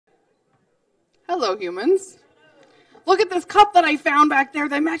Hello, humans. Look at this cup that I found back there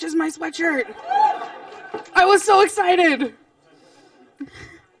that matches my sweatshirt. I was so excited.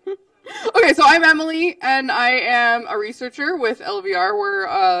 Okay, so I'm Emily, and I am a researcher with LVR. We're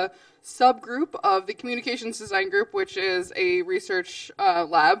a subgroup of the Communications Design Group, which is a research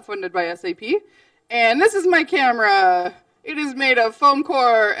lab funded by SAP. And this is my camera. It is made of foam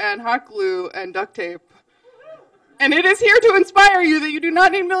core and hot glue and duct tape. And it is here to inspire you that you do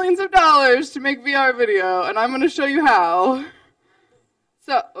not need millions of dollars to make VR video, and I'm going to show you how.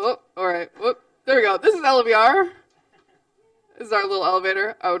 So, all right, there we go. This is LVR. This is our little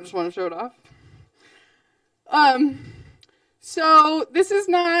elevator. I just want to show it off. So this is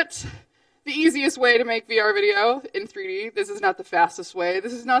not the easiest way to make VR video in 3D. This is not the fastest way.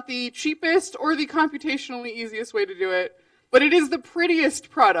 This is not the cheapest or the computationally easiest way to do it, but it is the prettiest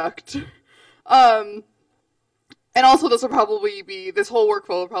product. And also this whole workflow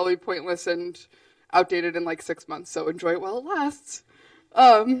will probably be pointless and outdated in like 6 months, so enjoy it while it lasts.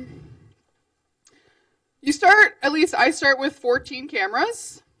 I start with 14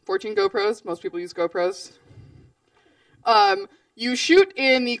 cameras, 14 GoPros. Most people use GoPros. You shoot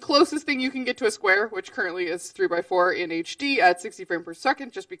in the closest thing you can get to a square, which currently is 3x4 in HD at 60 frames per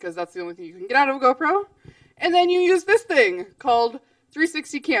second, just because that's the only thing you can get out of a GoPro. And then you use this thing called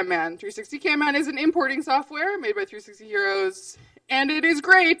 360 CamMan. 360 CamMan is an importing software made by 360 Heroes, and it is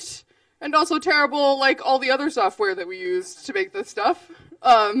great, and also terrible like all the other software that we use to make this stuff.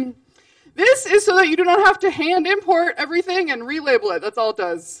 This is so that you do not have to hand import everything and relabel it. That's all it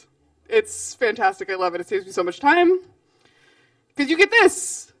does. It's fantastic. I love it. It saves me so much time. Because you get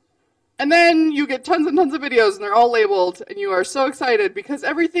this, and then you get tons and tons of videos, and they're all labeled, and you are so excited because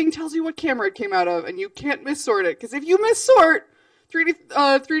everything tells you what camera it came out of, and you can't missort it. Because if you missort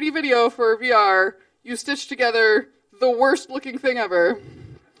 3D video for VR, you stitch together the worst looking thing ever.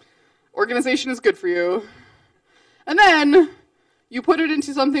 Organization is good for you. And then you put it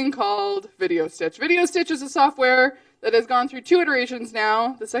into something called Video Stitch. Video Stitch is a software that has gone through 2 iterations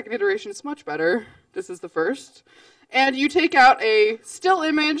now. The second iteration is much better. This is the first. And you take out a still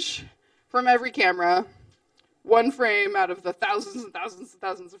image from every camera, 1 frame out of the thousands and thousands and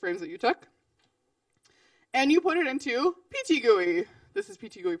thousands of frames that you took. And you put it into PT GUI. This is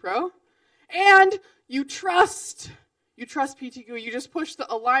PT GUI Pro. And you trust PT GUI. You just push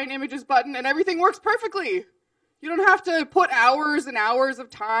the Align Images button and everything works perfectly. You don't have to put hours and hours of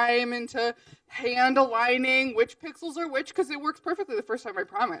time into hand aligning which pixels are which, because it works perfectly the first time, I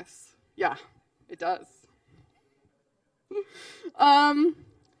promise. Yeah, it does. Did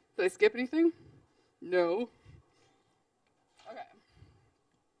I skip anything? No. Okay.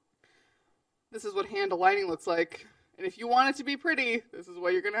 This is what hand aligning looks like. And if you want it to be pretty, this is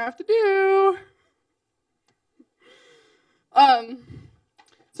what you're going to have to do.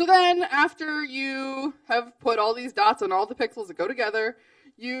 So then, after you have put all these dots on all the pixels that go together,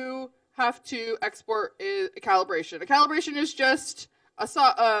 you have to export a calibration. A calibration is just a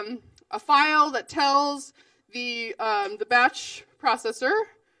file that tells the batch processor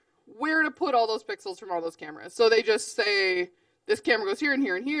where to put all those pixels from all those cameras. So they just say, this camera goes here and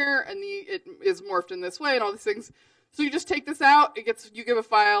here and here, and it is morphed in this way, and all these things. So you just take this out, you give a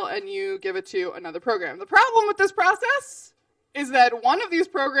file, and you give it to another program. The problem with this process is that one of these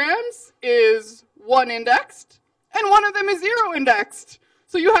programs is 1 indexed, and one of them is 0 indexed.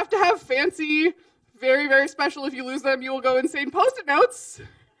 So you have to have fancy, very, very special, if you lose them, you will go insane Post-it notes,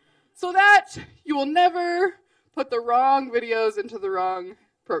 so that you will never put the wrong videos into the wrong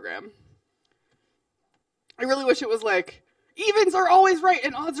program. I really wish it was like, evens are always right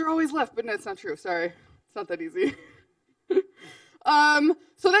and odds are always left, but no, it's not true, sorry. It's not that easy.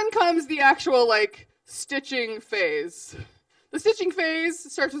 So then comes the actual, stitching phase. The stitching phase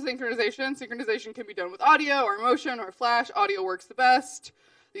starts with synchronization. Synchronization can be done with audio or motion or flash. Audio works the best.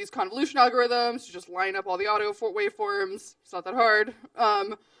 They use convolution algorithms to just line up all the audio waveforms. It's not that hard.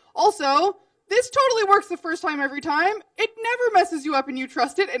 Also, this totally works the first time every time. It never messes you up and you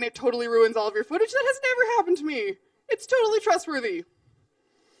trust it, and it totally ruins all of your footage. That has never happened to me. It's totally trustworthy.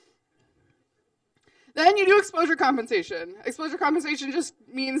 Then you do exposure compensation. Exposure compensation just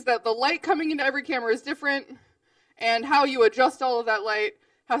means that the light coming into every camera is different, and how you adjust all of that light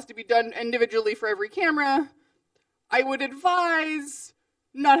has to be done individually for every camera. I would advise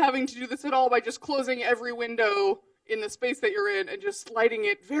not having to do this at all by just closing every window in the space that you're in and just lighting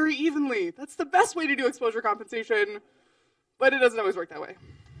it very evenly. That's the best way to do exposure compensation, but it doesn't always work that way.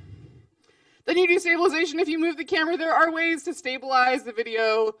 Then you do stabilization. If you move the camera, there are ways to stabilize the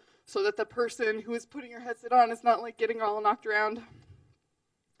video so that the person who is putting your headset on is not getting all knocked around.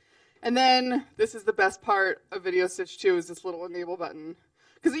 And then, this is the best part of Video Stitch 2, is this little enable button.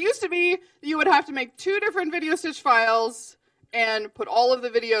 Because it used to be you would have to make 2 different video stitch files and put all of the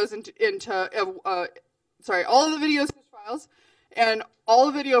videos all of the video stitch files, and all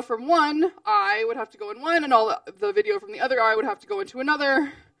the video from one eye would have to go in one, and all the video from the other eye would have to go into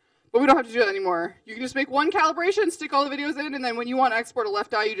another. But we don't have to do that anymore. You can just make one calibration, stick all the videos in, and then when you want to export a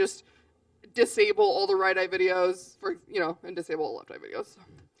left eye, you just disable all the right eye videos and disable all the left eye videos.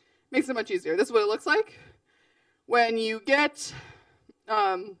 Makes it much easier. This is what it looks like. When you get,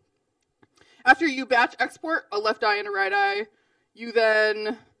 after you batch export a left eye and a right eye, you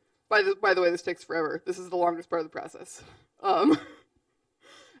then, by the way, this takes forever. This is the longest part of the process. And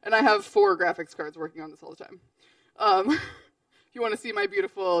I have 4 graphics cards working on this all the time. If you want to see my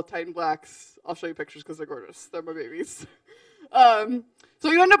beautiful Titan Blacks, I'll show you pictures because they're gorgeous. They're my babies. So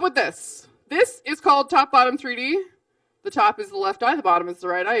you end up with this. This is called top-bottom 3D. The top is the left eye, the bottom is the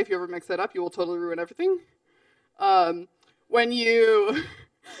right eye. If you ever mix that up, you will totally ruin everything. When you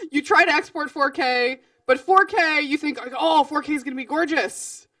try to export 4K, but 4K, you think, oh, 4K is going to be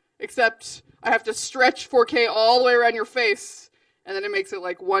gorgeous. Except I have to stretch 4K all the way around your face, and then it makes it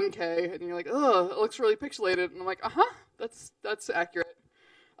like 1K, and you're like, oh, it looks really pixelated. And I'm like, that's accurate.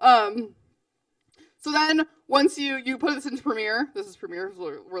 So then, once you put this into Premiere, this is Premiere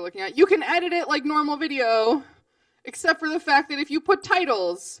we're looking at, you can edit it like normal video, except for the fact that if you put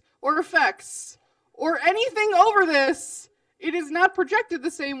titles or effects or anything over this, it is not projected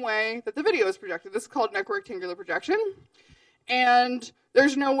the same way that the video is projected. This is called an equirectangular projection. And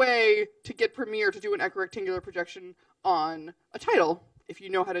there's no way to get Premiere to do an equirectangular projection on a title. If you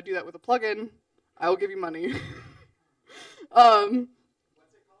know how to do that with a plugin, I will give you money.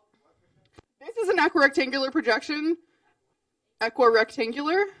 This is an equirectangular projection.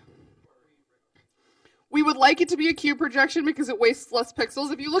 Equirectangular. We would like it to be a cube projection because it wastes less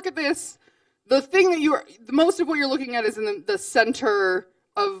pixels. If you look at this, the thing that most of what you're looking at is in the center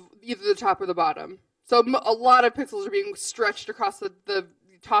of either the top or the bottom. So a lot of pixels are being stretched across the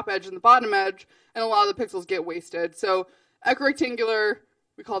top edge and the bottom edge, and a lot of the pixels get wasted. So equirectangular,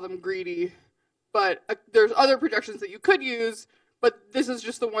 we call them greedy, but there's other projections that you could use, but this is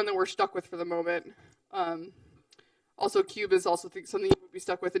just the one that we're stuck with for the moment. Also, cube is also something you would be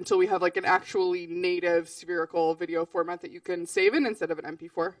stuck with until we have like an actually native spherical video format that you can save in instead of an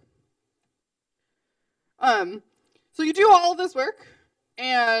MP4. So you do all of this work,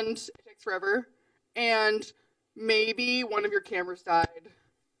 and it takes forever, and maybe one of your cameras died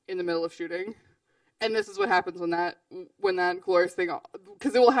in the middle of shooting, and this is what happens when that glorious thing,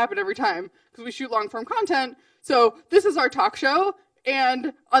 because it will happen every time, because we shoot long-form content. So this is our talk show,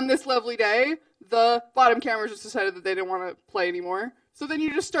 and on this lovely day, the bottom camera just decided that they didn't want to play anymore. So then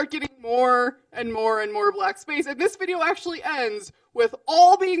you just start getting more and more and more black space. And this video actually ends with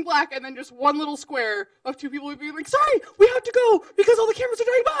all being black and then just one little square of 2 people being like, sorry, we have to go because all the cameras are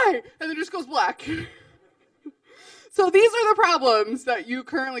dying by. And then it just goes black. So these are the problems that you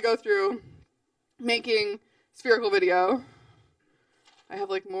currently go through making spherical video. I have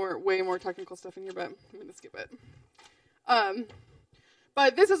like way more technical stuff in here, but I'm going to skip it.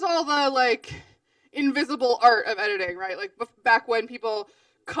 But this is all the like invisible art of editing, right? Like back when people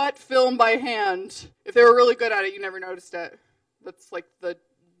cut film by hand, if they were really good at it, you never noticed it. That's like the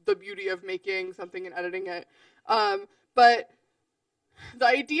beauty of making something and editing it. But the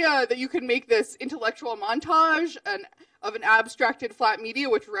idea that you can make this intellectual montage of an abstracted flat media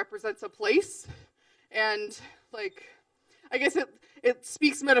which represents a place, and like, I guess it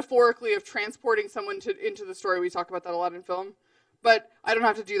speaks metaphorically of transporting someone into the story. We talk about that a lot in film. But I don't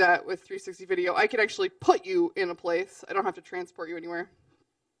have to do that with 360 video. I can actually put you in a place. I don't have to transport you anywhere.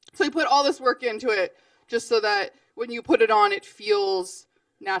 So we put all this work into it just so that when you put it on, it feels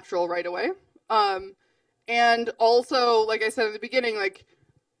natural right away. And also, like I said at the beginning, like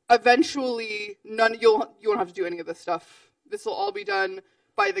eventually you won't have to do any of this stuff. This will all be done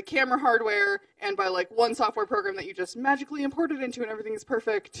by the camera hardware and by like one software program that you just magically imported into and everything is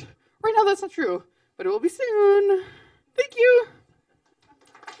perfect. Right now that's not true, but it will be soon. Thank you.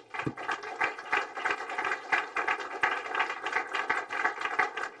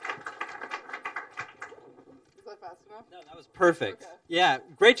 No, that was perfect. Okay. Yeah,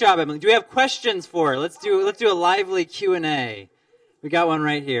 great job, Emily. Do we have questions for her? Let's do a lively Q&A. We got one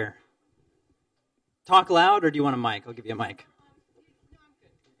right here. Talk loud, or do you want a mic? I'll give you a mic. No, I'm good.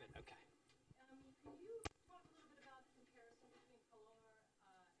 You're good. Okay. Can you talk a little bit about the comparison between color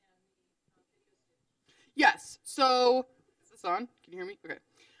and the video stitch? Yes. So, is this on? Can you hear me? Okay.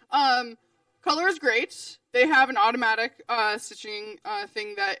 Color is great. They have an automatic stitching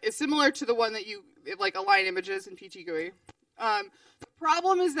thing that is similar to the one that you like align images in PTGUI. The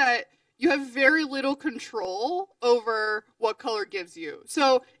problem is that you have very little control over what color gives you.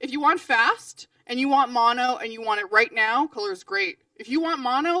 So if you want fast and you want mono and you want it right now, color is great. If you want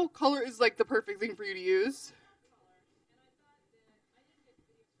mono, color is like the perfect thing for you to use.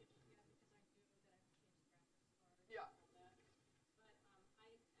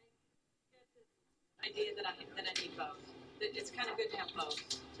 Idea that I need both. It's kind of good to have both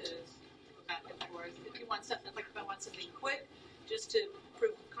to go back and forth. If you want something, like if I want something quick, just to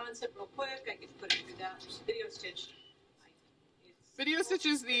prove concept real quick, I can put it through that. Video Stitch. Video Stitch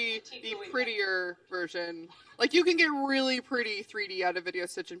is the prettier version. Like you can get really pretty 3D out of Video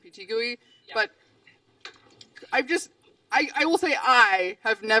Stitch and PT GUI, but I will say I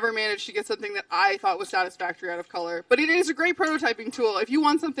have never managed to get something that I thought was satisfactory out of color. But it is a great prototyping tool. If you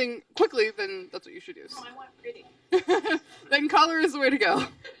want something quickly, then that's what you should use. No, I want pretty. Then color is the way to go.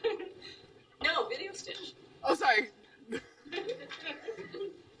 No, Video Stitch. Oh, sorry.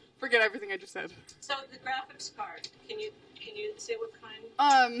 Forget everything I just said. So the graphics card, can you say what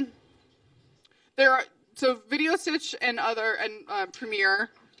kind? So Video Stitch and Premiere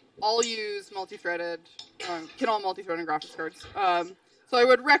all use multi-threaded, can all multi-thread on graphics cards. So I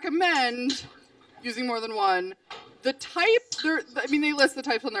would recommend using more than one. The type, they list the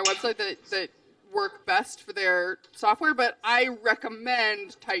types on their website that work best for their software, but I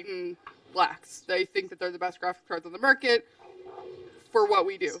recommend Titan Blacks. I think that they're the best graphics cards on the market for what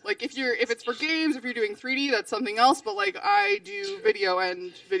we do. Like if it's for games, if you're doing 3D, that's something else, but like I do video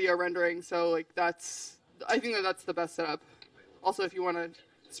and video rendering, so like I think that's the best setup. Also, if you want to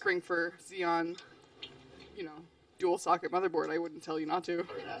spring for Xeon, dual socket motherboard, I wouldn't tell you not to.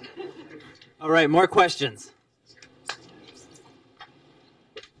 All right, more questions.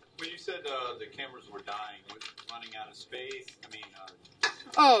 When you said the cameras were dying, running out of space,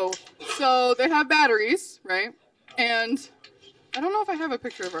 Oh, so they have batteries, right? And I don't know if I have a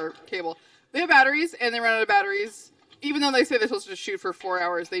picture of our cable. They have batteries, and they run out of batteries. Even though they say they're supposed to just shoot for 4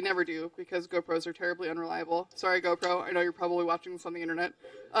 hours, they never do, because GoPros are terribly unreliable. Sorry, GoPro. I know you're probably watching this on the internet.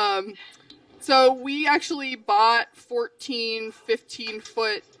 So we actually bought 14,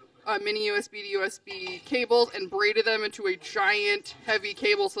 15-foot mini USB to USB cables and braided them into a giant, heavy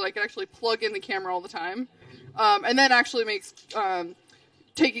cable so that I could actually plug in the camera all the time. And that actually makes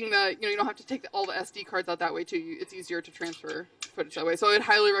taking the, you don't have to take all the SD cards out that way, too. It's easier to transfer footage that way. So I'd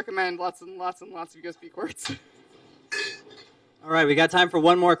highly recommend lots and lots and lots of USB cords. All right, we got time for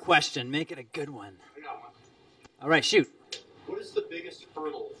one more question. Make it a good one. I got one. All right, shoot. What is the biggest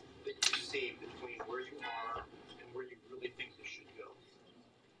hurdle that you see between where you are and where you really think this should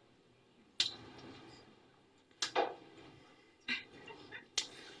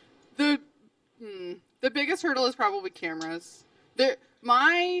go? The biggest hurdle is probably cameras.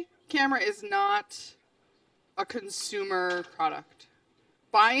 My camera is not a consumer product.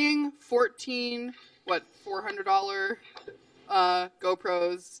 Buying $400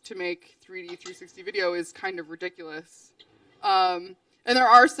 GoPros to make 3D 360 video is kind of ridiculous. And there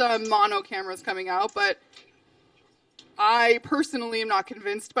are some mono cameras coming out, but I personally am not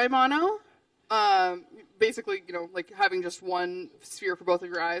convinced by mono. Basically, like having just one sphere for both of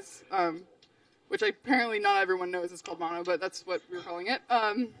your eyes, which apparently not everyone knows is called mono, but that's what we're calling it.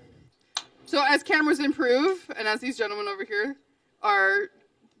 So as cameras improve, and as these gentlemen over here are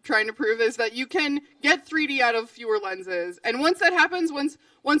trying to prove, is that you can get 3D out of fewer lenses. And once that happens,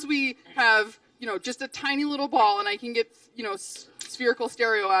 once we have, just a tiny little ball and I can get, spherical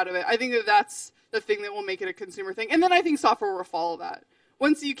stereo out of it, I think that's the thing that will make it a consumer thing. And then I think software will follow that.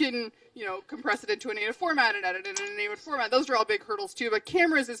 Once you can, compress it into a native format and edit it in a native format, those are all big hurdles too, but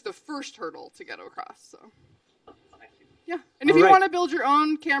cameras is the first hurdle to get across, so. Yeah, and if you want to build your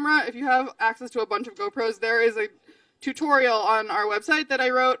own camera, if you have access to a bunch of GoPros, there is a tutorial on our website that I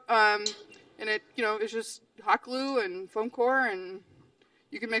wrote, and it, it's just hot glue and foam core, and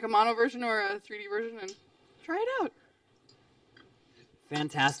you can make a mono version or a 3D version and try it out.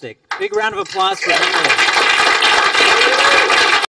 Fantastic. Big round of applause for Emily.